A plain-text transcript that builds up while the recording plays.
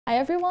Hi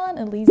everyone,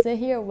 Elisa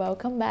here.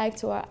 Welcome back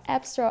to our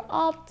App Store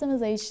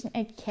Optimization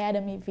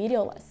Academy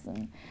video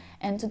lesson.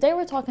 And today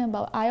we're talking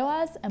about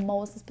iOS, and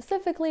most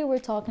specifically we're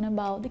talking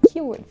about the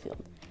keyword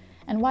field.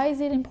 And why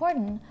is it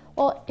important?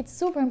 Well, it's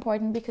super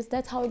important because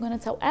that's how we're going to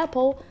tell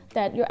Apple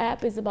that your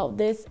app is about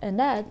this and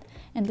that,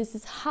 and this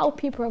is how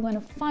people are going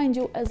to find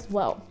you as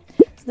well.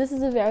 So this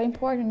is a very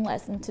important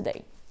lesson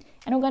today.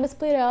 And we're going to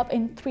split it up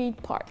in 3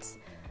 parts.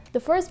 The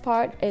first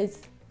part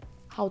is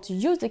how to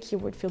use the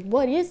keyword field.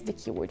 What is the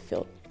keyword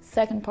field?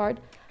 Second part,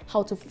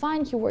 how to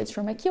find keywords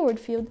from a keyword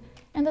field.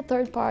 And the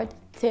third part,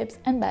 tips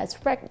and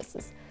best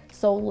practices.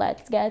 So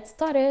let's get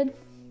started.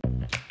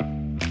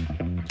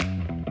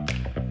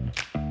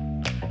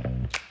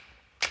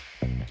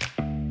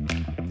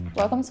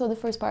 Welcome to the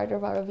first part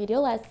of our video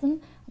lesson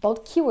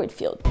about keyword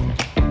field.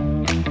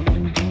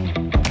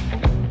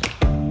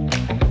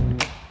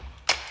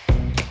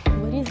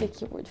 What is the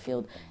keyword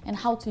field and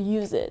how to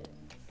use it?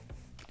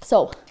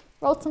 So,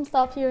 wrote some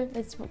stuff here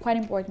that's quite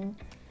important.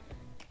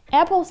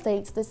 Apple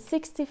states that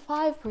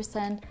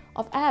 65%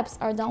 of apps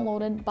are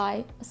downloaded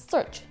by a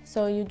search.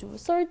 So you do a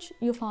search,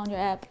 you found your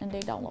app, and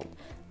they download.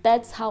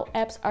 That's how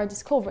apps are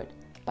discovered,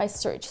 by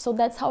search. So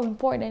that's how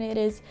important it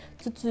is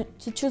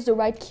to choose the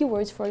right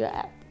keywords for your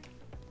app.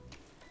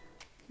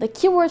 The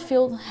keyword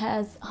field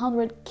has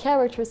 100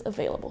 characters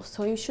available,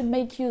 so you should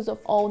make use of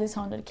all these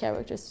 100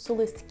 characters to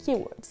list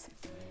keywords.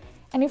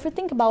 And if you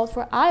think about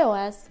for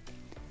iOS,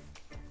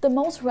 the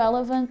most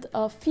relevant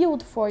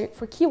field for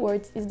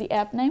keywords is the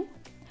app name,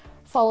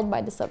 followed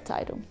by the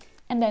subtitle,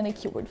 and then the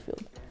keyword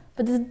field.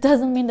 But this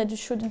doesn't mean that you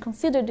shouldn't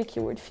consider the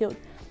keyword field.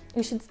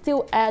 You should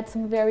still add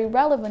some very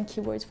relevant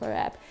keywords for your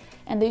app,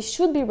 and they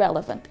should be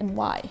relevant. And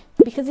why?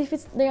 Because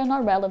if they are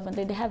not relevant,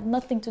 they have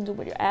nothing to do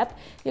with your app,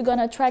 you're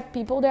gonna attract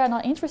people that are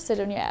not interested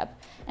in your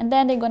app, and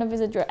then they're gonna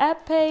visit your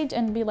app page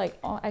and be like,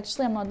 oh,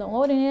 actually I'm not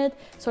downloading it,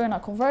 so you're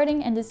not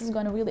converting, and this is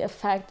gonna really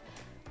affect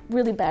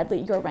really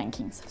badly your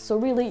rankings. So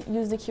really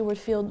use the keyword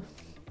field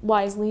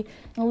wisely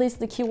and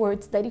list the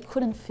keywords that you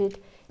couldn't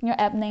fit in your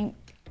app name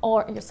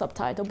or your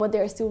subtitle, but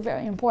they're still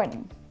very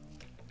important.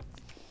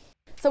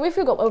 So if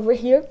you go over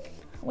here,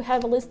 we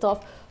have a list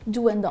of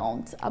do and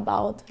don'ts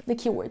about the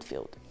keyword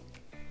field.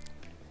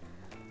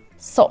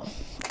 So,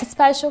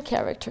 special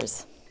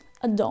characters,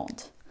 a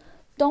don't.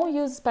 Don't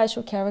use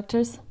special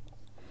characters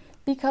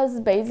because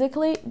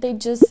basically they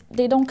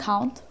don't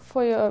count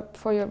for your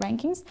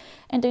rankings,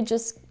 and they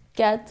just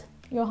get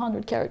your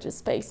 100 characters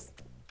space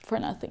for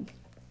nothing.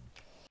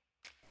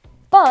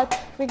 But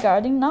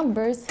regarding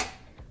numbers,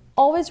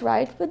 always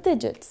write with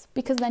digits,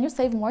 because then you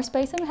save more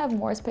space and you have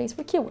more space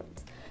for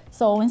keywords.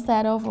 So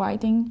instead of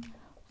writing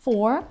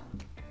 4,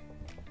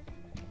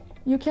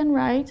 you can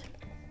write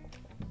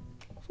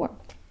 4.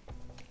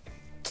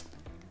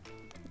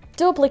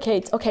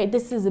 Duplicates. Okay,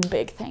 this is a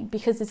big thing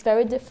because it's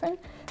very different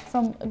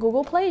from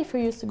Google Play if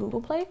you're used to Google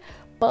Play,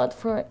 but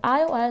for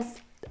iOS,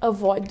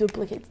 avoid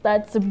duplicates.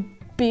 That's a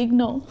big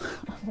no.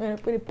 I'm gonna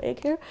put it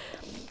big here,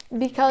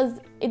 because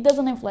it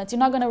doesn't influence. You're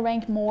not gonna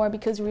rank more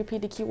because you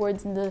repeat the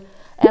keywords in the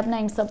app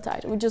name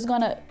subtitle. We're just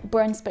gonna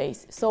burn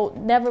space. So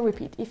never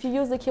repeat. If you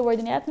use the keyword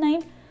in the app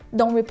name,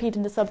 don't repeat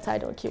in the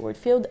subtitle or keyword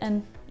field,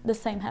 and the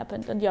same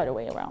happened the other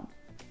way around.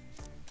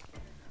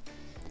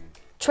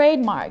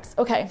 Trademarks.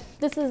 Okay,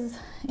 this is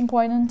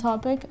important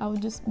topic. I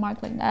would just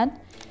mark like that.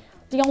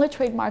 The only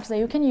trademarks that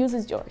you can use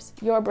is yours,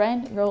 your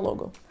brand, your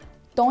logo.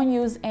 Don't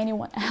use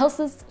anyone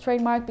else's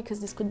trademark because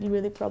this could be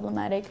really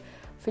problematic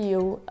for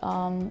you,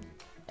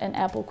 and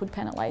Apple could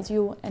penalize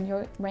you and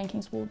your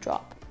rankings will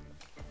drop.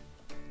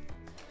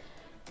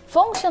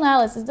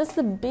 Functionalities, this is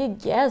a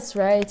big yes,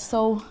 right?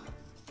 So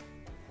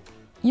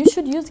you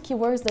should use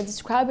keywords that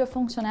describe your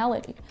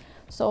functionality.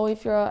 So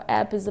if your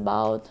app is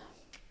about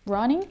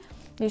running,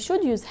 you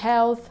should use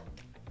health,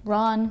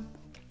 run,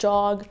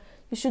 jog.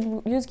 You should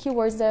use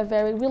keywords that are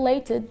very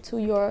related to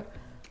your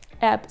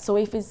app. So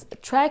if it's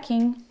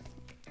tracking,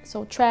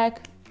 so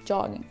track,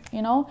 jogging,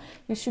 you know?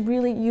 You should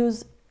really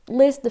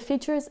list the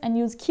features and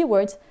use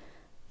keywords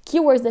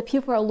that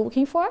people are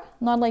looking for,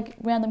 not like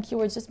random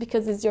keywords just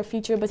because it's your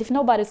feature. But if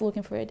nobody's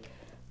looking for it,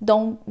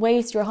 don't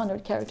waste your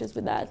 100 characters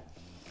with that.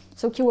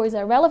 So keywords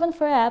are relevant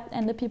for your app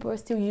and the people are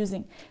still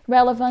using.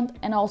 Relevant,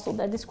 and also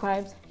that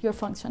describes your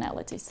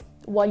functionalities,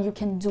 what you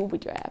can do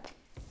with your app.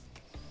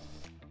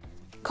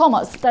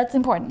 Commas, that's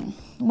important.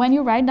 When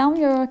you write down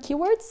your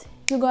keywords,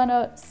 you're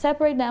gonna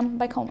separate them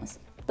by commas.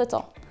 That's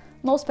all.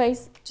 No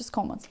space, just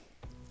commas.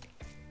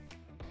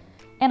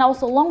 And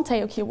also long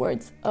tail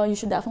keywords, you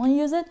should definitely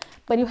use it,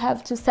 but you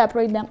have to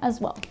separate them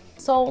as well.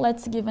 So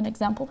let's give an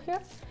example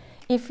here.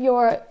 If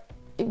you're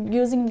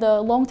using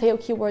the long tail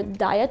keyword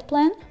diet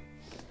plan,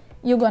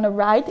 you're gonna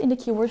write in the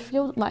keyword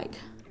field like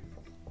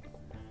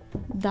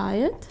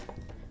diet,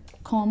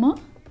 comma,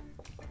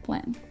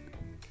 plan.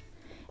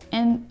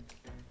 And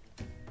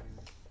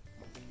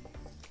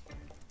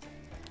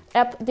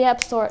the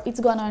App Store,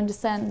 it's gonna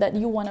understand that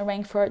you wanna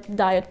rank for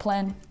diet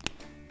plan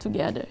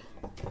together.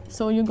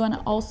 So you're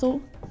gonna also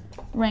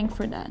rank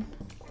for that.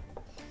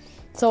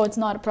 So it's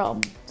not a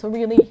problem. So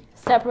really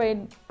separate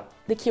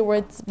the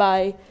keywords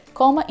by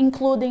comma,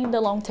 including the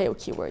long tail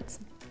keywords.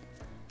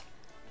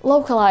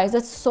 Localize,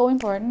 that's so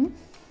important.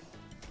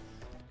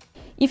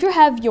 If you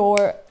have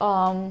your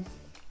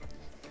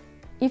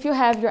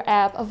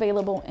app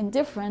available in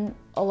different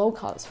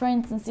locales, for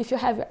instance, if you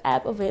have your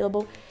app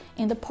available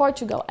in the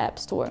Portugal App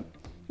Store,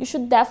 you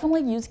should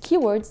definitely use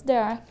keywords that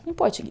are in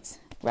Portuguese,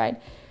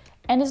 right?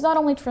 And it's not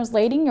only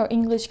translating your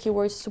English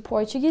keywords to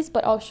Portuguese,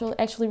 but also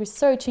actually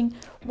researching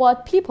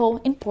what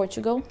people in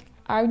Portugal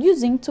are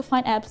using to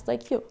find apps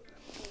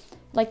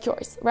like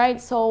yours, right?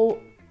 So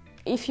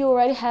if you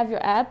already have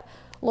your app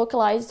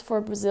localized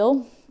for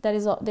Brazil, that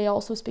is, they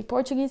also speak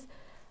Portuguese,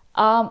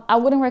 I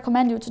wouldn't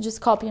recommend you to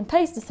just copy and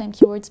paste the same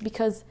keywords,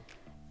 because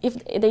if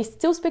they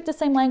still speak the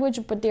same language,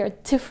 but they are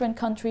different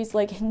countries,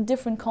 like in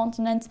different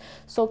continents,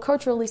 so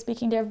culturally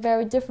speaking, they're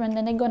very different,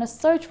 and they're gonna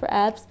search for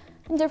apps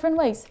in different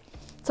ways.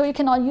 So you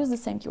cannot use the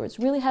same keywords.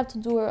 Really have to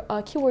do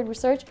a keyword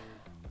research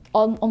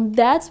on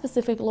that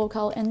specific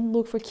locale and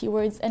look for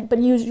keywords. But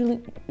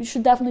usually you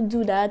should definitely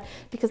do that,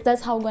 because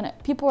that's how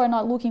people are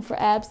not looking for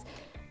apps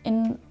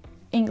in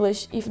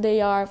English if they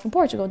are from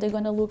Portugal. They're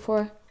gonna look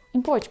for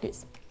in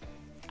Portuguese.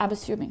 I'm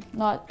assuming,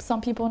 not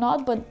some people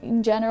not, but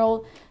in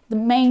general, the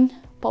main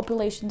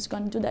population is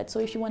going to do that. So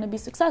if you want to be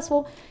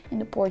successful in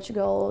the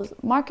Portugal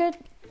market,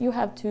 you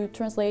have to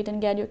translate and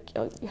get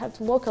you have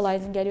to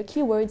localize and get your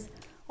keywords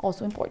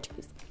also in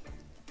Portuguese.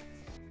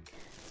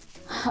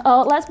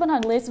 Last but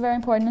not least, very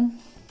important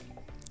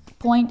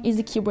point is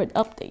the keyword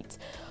update.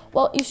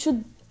 Well, you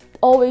should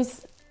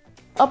always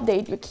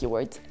update your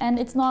keywords, and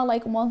it's not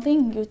like one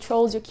thing. You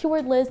chose your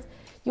keyword list,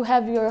 you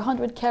have your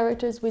 100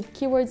 characters with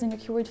keywords in your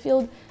keyword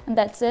field, and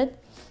that's it.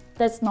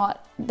 That's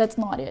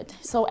not it.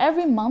 So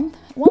every month,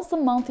 once a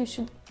month, you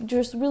should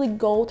just really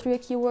go through your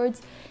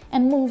keywords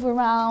and move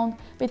around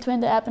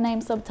between the app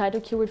name, subtitle,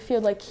 keyword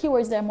field, like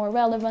keywords that are more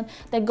relevant,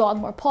 that got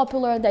more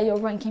popular, that you're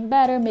ranking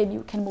better. Maybe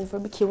you can move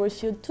from the keyword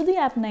field to the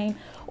app name,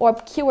 or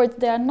keywords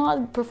that are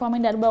not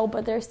performing that well,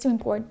 but they're still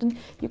important.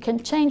 You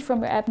can change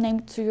from your app name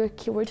to your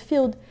keyword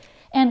field.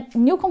 And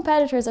new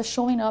competitors are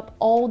showing up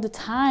all the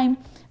time,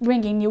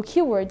 bringing new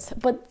keywords,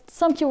 but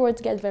some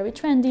keywords get very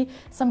trendy,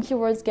 some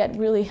keywords get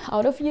really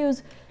out of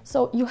use,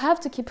 so you have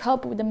to keep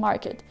up with the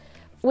market.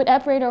 With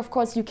App Radar, of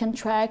course, you can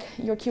track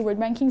your keyword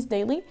rankings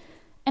daily,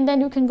 and then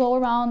you can go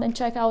around and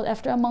check out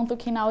after a month,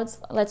 okay, now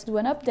let's do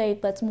an update,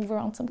 let's move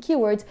around some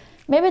keywords.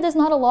 Maybe there's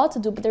not a lot to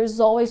do, but there's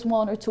always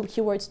 1 or 2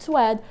 keywords to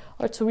add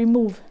or to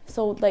remove.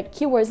 So like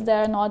keywords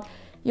that are not,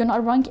 you're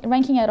not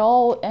ranking at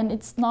all, and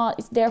it's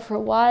there for a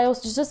while,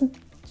 so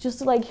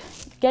just like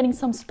getting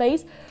some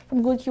space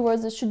from good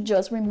keywords that should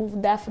just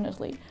remove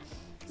definitely.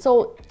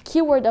 So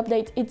keyword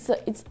updates,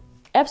 it's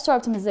App Store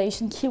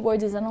optimization.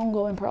 Keywords is an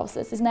ongoing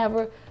process. It's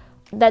never,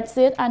 that's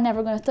it, I'm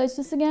never gonna touch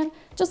this again.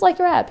 Just like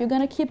your app, you're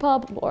gonna keep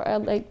up, or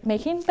like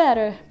making it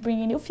better,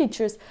 bringing new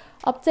features,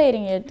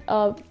 updating it,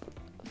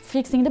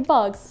 fixing the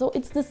bugs. So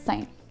it's the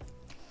same.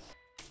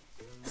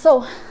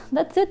 So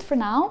that's it for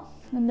now,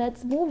 and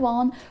let's move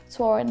on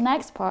to our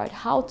next part,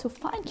 how to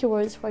find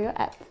keywords for your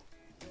app.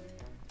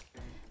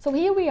 So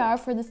here we are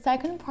for the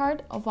second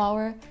part of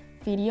our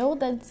video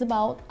that's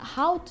about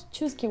how to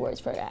choose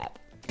keywords for your app.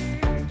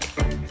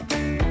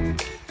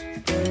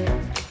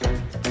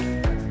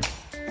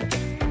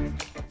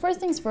 First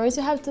things first,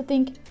 you have to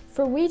think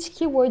for which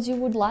keywords you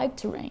would like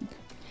to rank.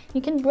 You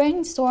can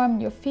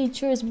brainstorm your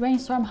features,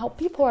 brainstorm how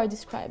people are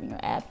describing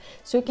your app.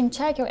 So you can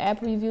check your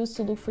app reviews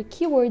to look for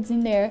keywords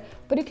in there,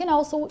 but you can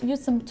also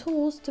use some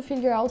tools to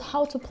figure out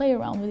how to play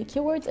around with the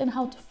keywords and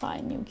how to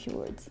find new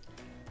keywords.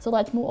 So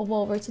let's move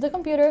over to the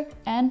computer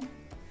and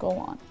go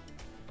on.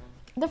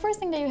 The first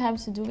thing that you have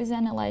to do is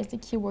analyze the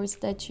keywords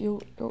that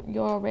you're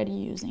already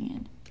using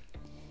in.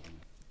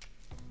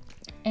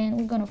 And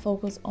we're gonna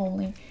focus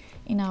only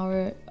in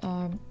our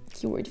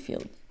keyword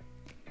field.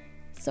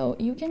 So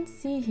you can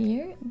see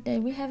here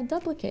that we have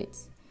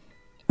duplicates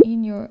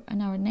in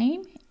our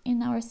name,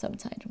 in our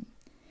subtitle.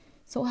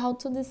 So how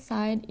to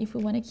decide if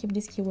we want to keep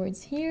these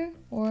keywords here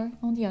or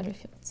on the other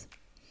fields.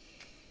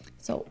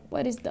 So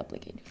what is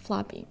duplicate?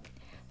 Floppy.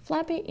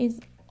 Floppy is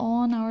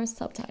on our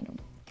subtitle.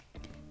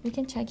 We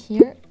can check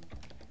here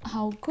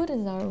how good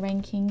is our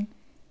ranking.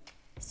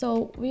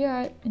 So we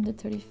are in the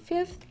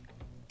 35th,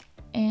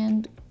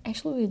 and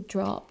actually we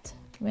dropped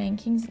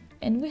rankings,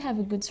 and we have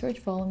a good search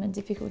volume and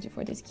difficulty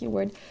for this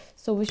keyword,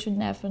 so we should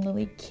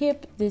definitely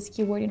keep this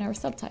keyword in our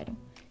subtitle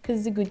because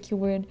it's a good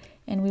keyword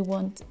and we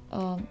want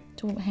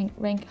to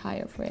rank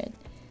higher for it.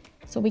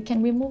 So we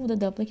can remove the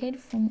duplicate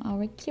from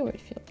our keyword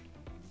field.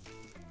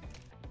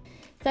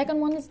 Second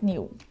one is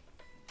new.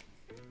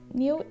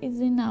 New is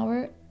in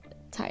our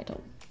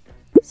title.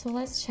 So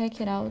let's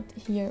check it out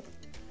here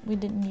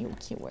with the new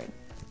keyword.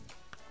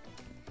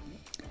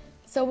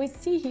 So we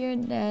see here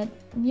that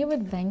new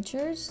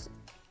adventures,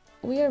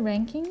 we are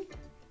ranking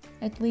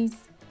at least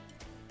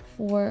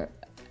for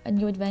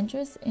new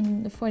adventures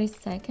in the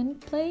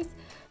 42nd place,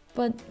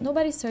 but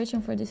nobody's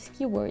searching for this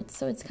keyword,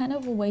 so it's kind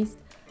of a waste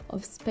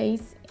of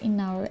space in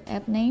our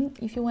app name.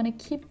 If you want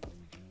to keep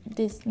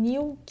this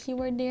new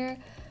keyword there,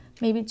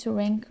 maybe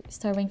to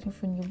start ranking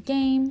for new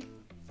game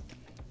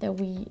that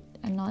we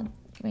are not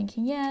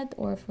ranking yet,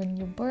 or for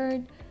new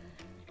bird,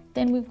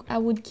 then I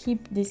would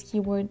keep this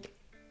keyword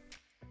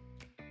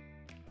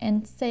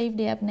and save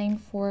the app name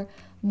for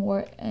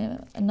more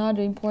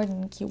another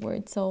important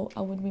keyword. So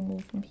I would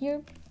remove from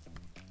here.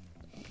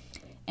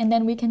 And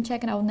then we can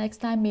check it out next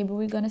time. Maybe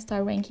we're gonna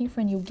start ranking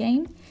for a new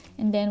game,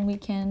 and then we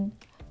can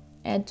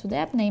add to the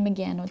app name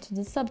again or to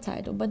the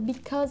subtitle. But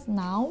because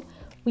now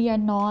we are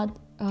not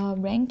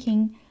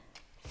ranking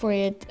for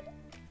it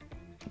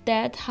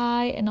that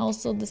high, and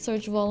also the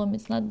search volume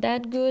is not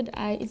that good,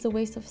 it's a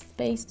waste of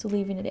space to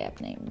leave in the app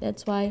name.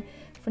 That's why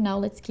for now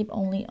let's keep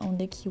only on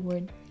the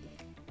keyword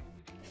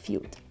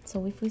field.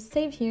 So if we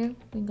save here,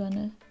 we're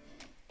gonna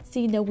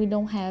see that we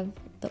don't have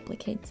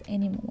duplicates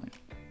anymore.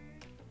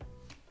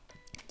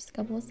 Just a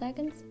couple of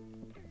seconds.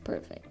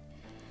 Perfect.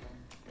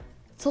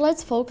 So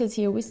let's focus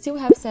here. We still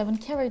have 7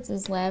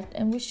 characters left,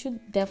 and we should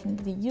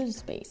definitely use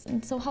space.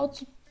 And so how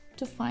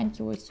to find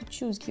keywords, to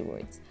choose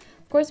keywords?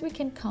 Of course, we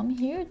can come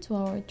here to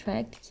our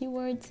tracked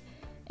keywords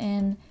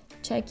and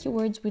check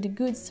keywords with a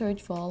good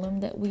search volume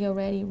that we are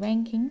already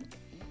ranking.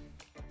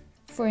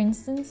 For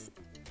instance,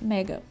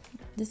 mega.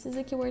 This is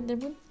a keyword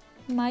that we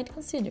might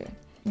consider.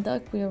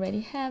 Duck we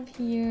already have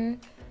here,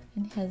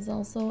 and has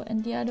also,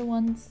 and the other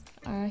ones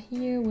are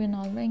here, we're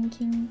not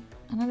ranking.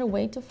 Another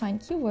way to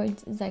find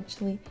keywords is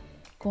actually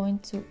going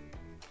to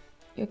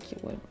your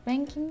keyword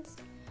rankings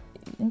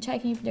and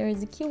checking if there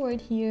is a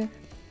keyword here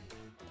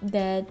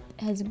that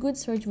has a good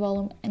search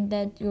volume and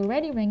that you're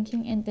already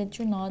ranking and that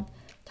you're not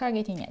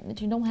targeting yet,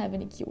 that you don't have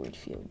any keyword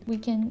field. We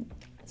can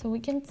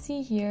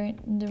see here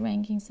in the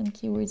rankings some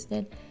keywords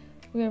that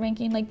we are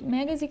ranking, like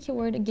mega is a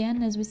keyword,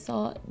 again, as we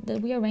saw, that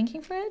we are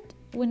ranking for it.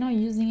 We're not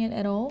using it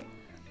at all.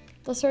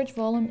 The search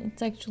volume,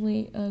 it's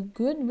actually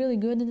good, really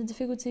good, and the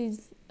difficulty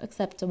is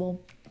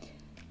acceptable.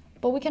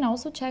 But we can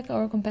also check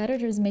our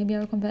competitors. Maybe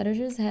our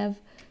competitors have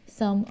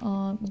some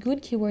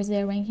good keywords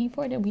they're ranking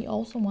for that we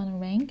also want to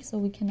rank, so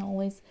we can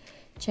always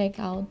check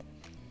out.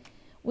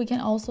 We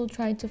can also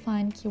try to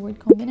find keyword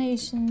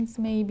combinations,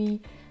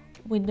 maybe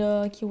with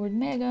the keyword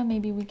mega.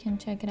 Maybe we can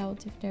check it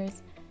out if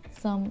there's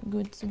some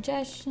good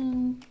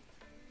suggestion.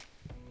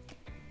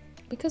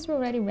 Because we're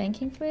already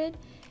ranking for it,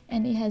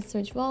 and it has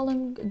search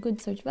volume,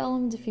 good search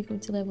volume,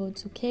 difficulty level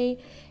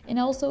 2K, and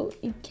also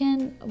we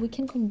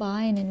can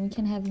combine and we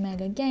can have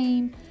mega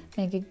game,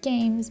 mega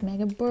games,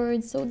 mega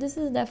birds. So this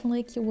is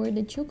definitely a keyword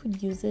that you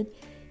could use it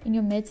in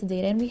your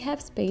metadata, and we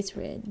have space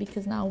for it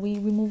because now we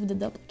remove the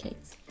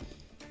duplicates.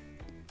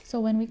 So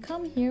when we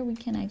come here, we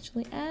can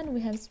actually add,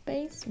 we have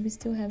space, we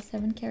still have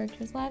 7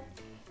 characters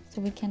left, so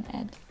we can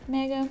add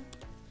mega.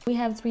 We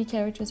have 3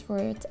 characters for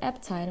its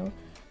app title.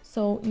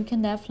 So you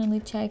can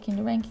definitely check in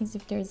the rankings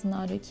if there's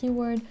another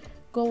keyword,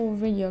 go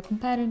over your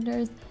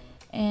competitors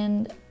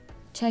and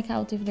check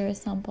out if there are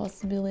some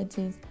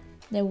possibilities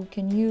that we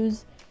can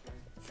use.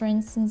 For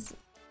instance,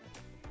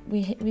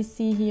 we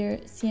see here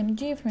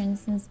CMG, for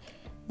instance,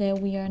 that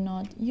we are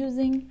not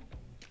using,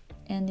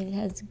 and it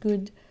has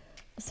good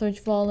search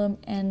volume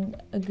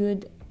and a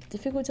good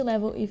difficulty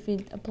level if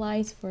it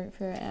applies for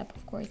your app,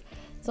 of course.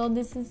 So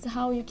this is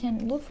how you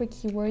can look for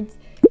keywords.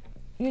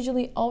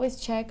 Usually always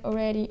check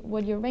already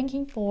what you're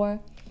ranking for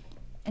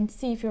and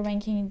see if your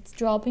ranking is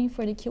dropping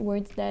for the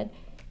keywords that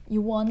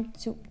you want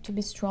to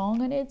be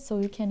strong on it, so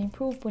you can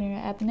improve putting your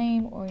app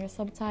name or your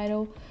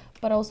subtitle,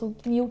 but also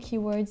new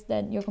keywords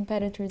that your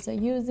competitors are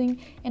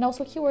using, and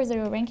also keywords that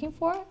you're ranking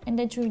for and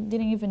that you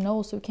didn't even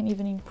know, so you can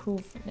even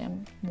improve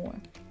them more.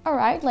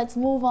 Alright, let's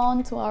move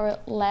on to our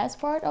last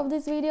part of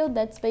this video.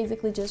 That's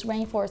basically just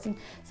reinforcing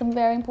some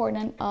very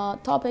important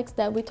topics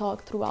that we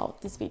talked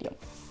throughout this video.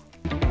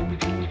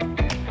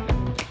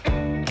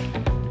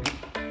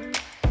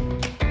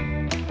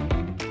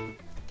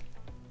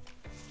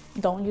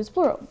 Don't use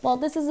plural. Well,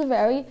 this is a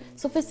very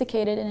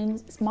sophisticated and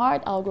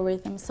smart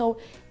algorithm. So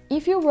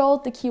if you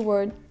wrote the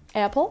keyword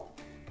apple,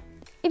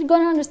 it's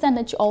gonna understand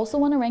that you also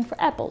want to rank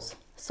for apples.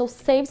 So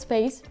save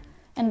space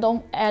and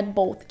don't add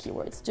both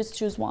keywords. Just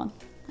choose one,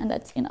 and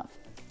that's enough.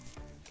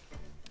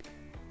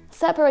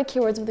 Separate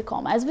keywords with a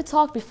comma. As we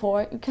talked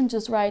before, you can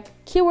just write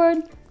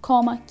keyword,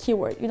 comma,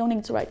 keyword. You don't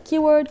need to write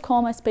keyword,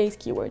 comma, space,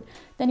 keyword.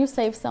 Then you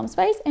save some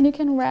space and you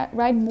can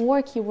write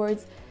more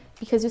keywords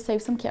because you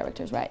save some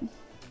characters, right?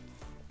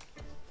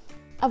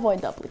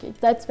 Avoid duplicates.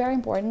 That's very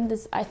important.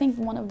 This, I think,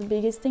 one of the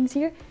biggest things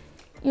here.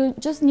 You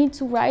just need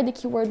to write the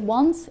keyword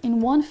once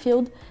in one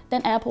field,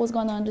 then Apple is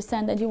going to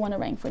understand that you want to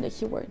rank for the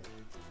keyword.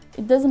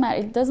 It doesn't matter.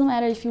 It doesn't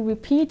matter if you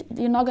repeat,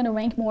 you're not going to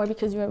rank more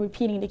because you are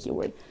repeating the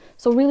keyword.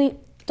 So really,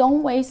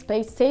 don't waste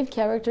space, save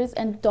characters,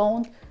 and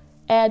don't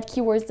add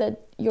keywords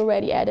that you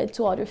already added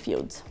to other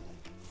fields.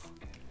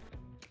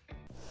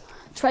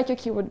 Track your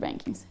keyword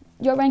rankings.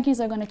 Your rankings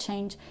are going to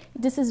change.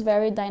 This is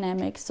very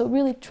dynamic, so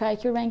really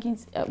track your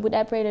rankings. With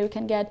AppRadar, you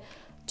can get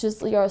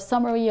just your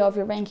summary of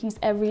your rankings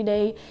every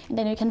day, and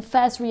then you can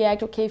fast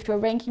react. Okay, if your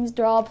rankings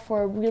drop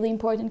for really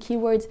important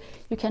keywords,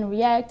 you can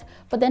react,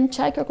 but then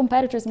check your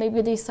competitors.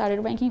 Maybe they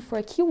started ranking for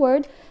a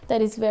keyword that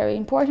is very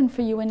important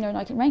for you and they're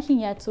not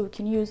ranking yet, so you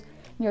can use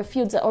your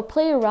fields or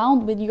play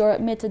around with your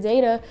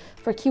metadata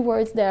for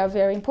keywords that are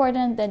very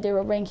important, that they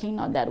were ranking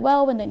not that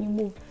well, and then you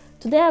move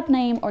to the app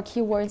name, or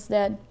keywords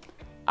that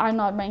are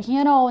not ranking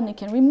at all and you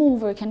can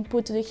remove or can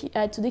put to the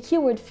add to the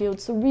keyword field.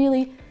 So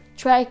really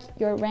track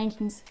your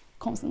rankings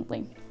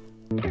constantly.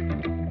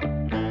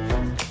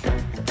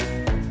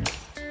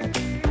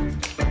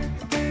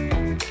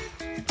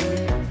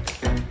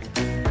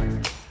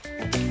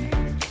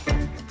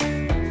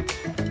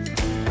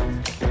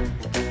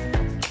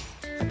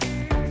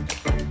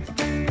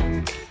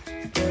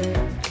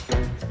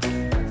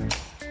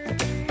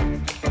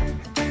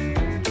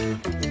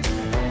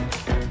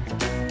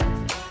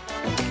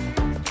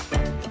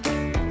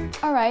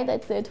 Alright,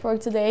 that's it for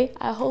today.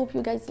 I hope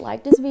you guys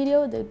liked this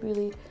video, that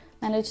really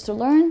managed to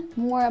learn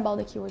more about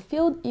the keyword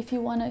field. If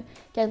you want to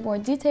get more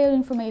detailed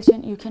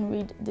information, you can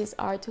read this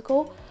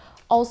article.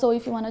 Also,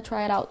 if you want to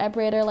try it out App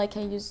Radar like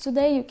I used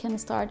today, you can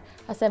start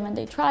a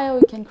 7-day trial.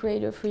 You can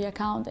create your free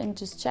account and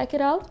just check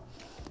it out.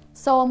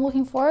 So I'm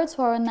looking forward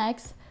to our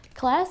next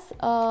class.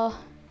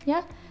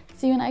 Yeah,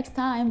 see you next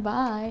time.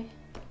 Bye.